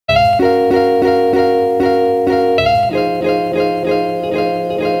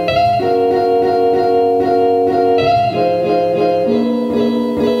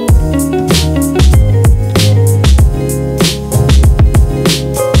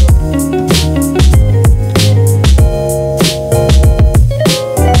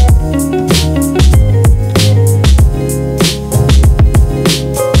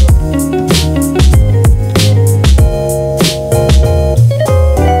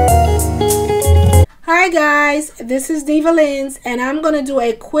guys, this is DivaLyn, and I'm going to do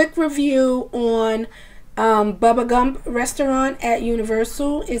a quick review on Bubba Gump restaurant at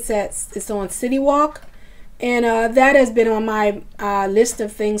Universal. It's on City Walk, and that has been on my list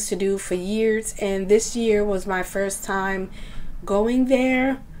of things to do for years, and this year was my first time going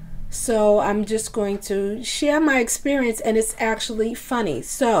there. So I'm just going to share my experience, and it's actually funny.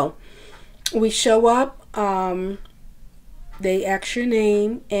 So we show up, they ask your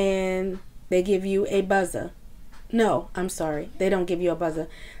name, and they give you a buzzer. No, I'm sorry. They don't give you a buzzer.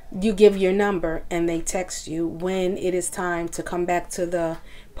 You give your number and they text you when it is time to come back to the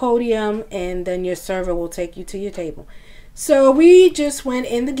podium, and then your server will take you to your table. So we just went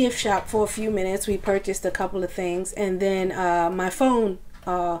in the gift shop for a few minutes. We purchased a couple of things, and then my phone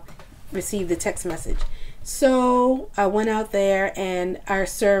received a text message. So I went out there and our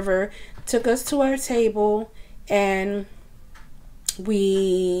server took us to our table, and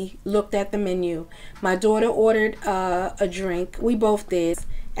we looked at the menu. My daughter ordered a drink. We both did.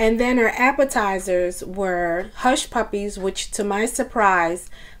 And then our appetizers were hush puppies, which to my surprise,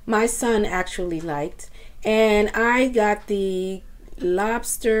 my son actually liked. And I got the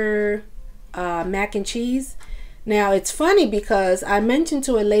lobster mac and cheese. Now it's funny because I mentioned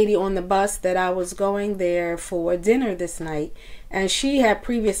to a lady on the bus that I was going there for dinner this night, and she had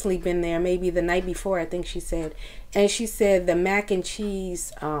previously been there maybe the night before, I think she said, and she said the mac and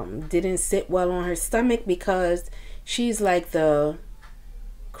cheese didn't sit well on her stomach because she's like the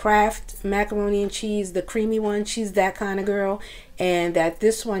Kraft macaroni and cheese, the creamy one, she's that kind of girl, and that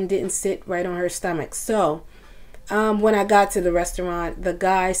this one didn't sit right on her stomach. So when I got to the restaurant, the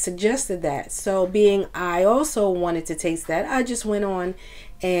guy suggested that. So being I also wanted to taste that, I just went on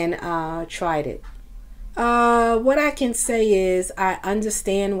and tried it. What I can say is I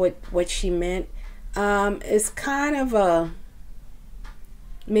understand what she meant. It's kind of a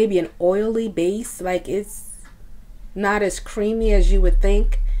maybe an oily base, like it's not as creamy as you would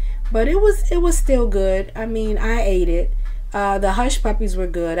think, but it was still good. I mean, I ate it. The hush puppies were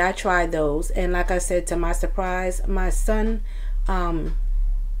good. I tried those, and like I said, to my surprise, my son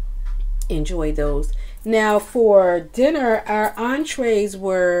enjoyed those. Now for dinner, our entrees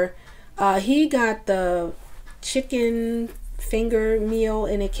were he got the chicken finger meal,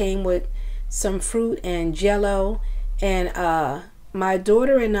 and it came with some fruit and jello, and my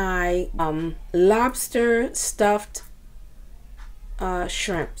daughter and I lobster stuffed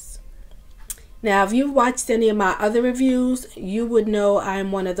shrimps. Now, if you've watched any of my other reviews, you would know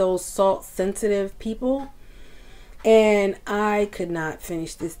I'm one of those salt sensitive people, and I could not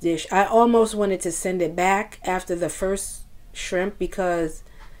finish this dish. I almost wanted to send it back after the first shrimp because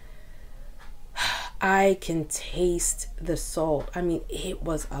I can taste the salt. I mean, it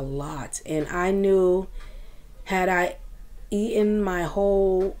was a lot, and I knew had I eaten my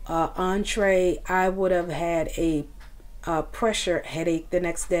whole entree, I would have had a pressure headache the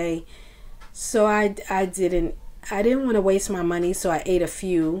next day. So I didn't want to waste my money, so I ate a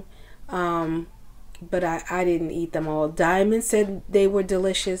few, but I didn't eat them all. Diamond said they were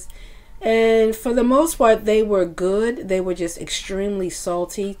delicious, and for the most part they were good. They were just extremely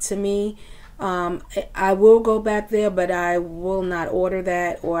salty to me. I will go back there, but I will not order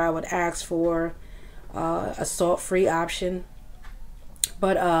that, or I would ask for a salt-free option.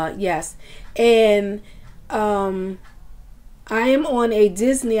 But yes, and I am on a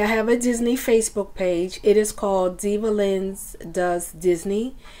Disney. I have a Disney Facebook page. It is called DivaLyn Does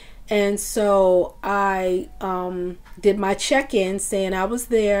Disney, and so I did my check-in saying I was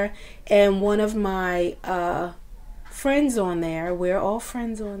there, and one of my friends on there, we're all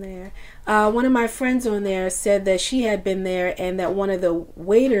friends on there, one of my friends on there said that she had been there, and that one of the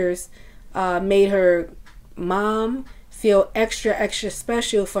waiters made her mom feel extra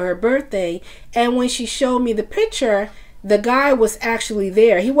special for her birthday. And when she showed me the picture, the guy was actually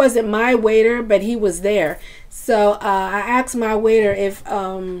there. He wasn't my waiter, but he was there. So I asked my waiter if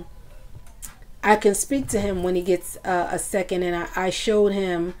I can speak to him when he gets a second, and I showed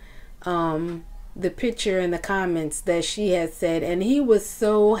him the picture and the comments that she had said, and he was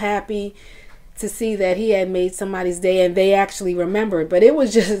so happy to see that he had made somebody's day and they actually remembered. But it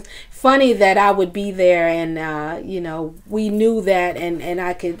was just funny that I would be there, and you know, we knew that, and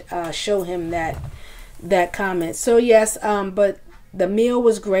I could show him that comment. So yes, but the meal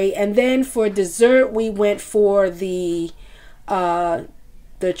was great. And then for dessert, we went for the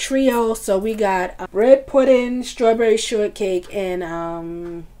trio. So we got bread pudding, strawberry shortcake,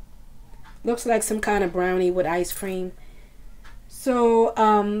 and looks like some kind of brownie with ice cream. So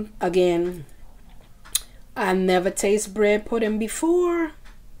again, I never tasted bread pudding before,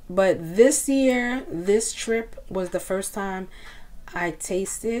 but this year, this trip was the first time I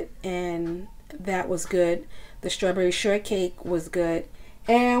tasted, and that was good. The strawberry shortcake was good.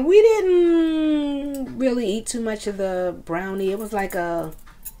 And we didn't really eat too much of the brownie. It was like a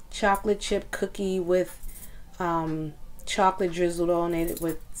chocolate chip cookie with chocolate drizzled on it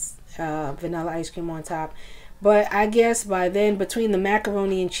with vanilla ice cream on top. But I guess by then, between the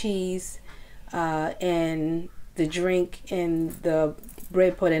macaroni and cheese and the drink and the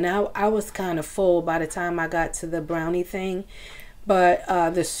bread pudding, I was kind of full by the time I got to the brownie thing. But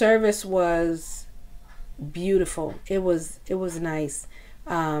the service was beautiful. It was nice.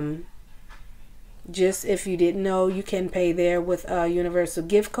 Just if you didn't know, you can pay there with a universal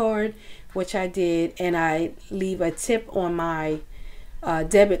gift card, which I did, and I leave a tip on my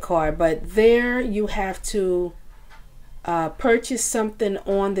debit card. But there you have to purchase something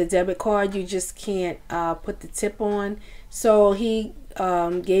on the debit card. You just can't put the tip on. So he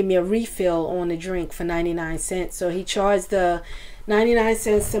gave me a refill on the drink for 99 cents. So he charged the 99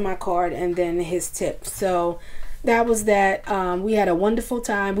 cents to my card and then his tip. So that was that. We had a wonderful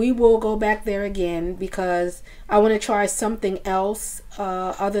time. We will go back there again because I want to try something else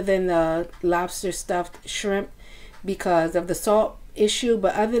other than the lobster stuffed shrimp because of the salt issue.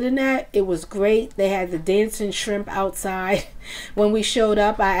 But other than that, it was great. They had the dancing shrimp outside. When we showed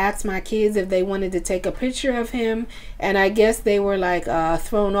up, I asked my kids if they wanted to take a picture of him, and I guess they were like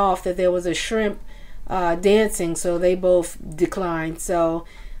thrown off that there was a shrimp dancing, so they both declined. So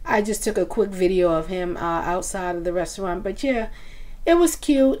I just took a quick video of him outside of the restaurant. But yeah, it was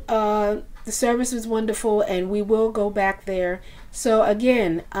cute. The service was wonderful, and we will go back there. So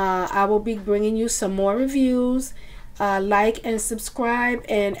again, I will be bringing you some more reviews. Like and subscribe,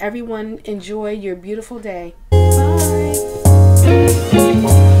 and everyone enjoy your beautiful day.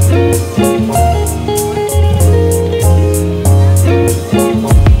 Bye.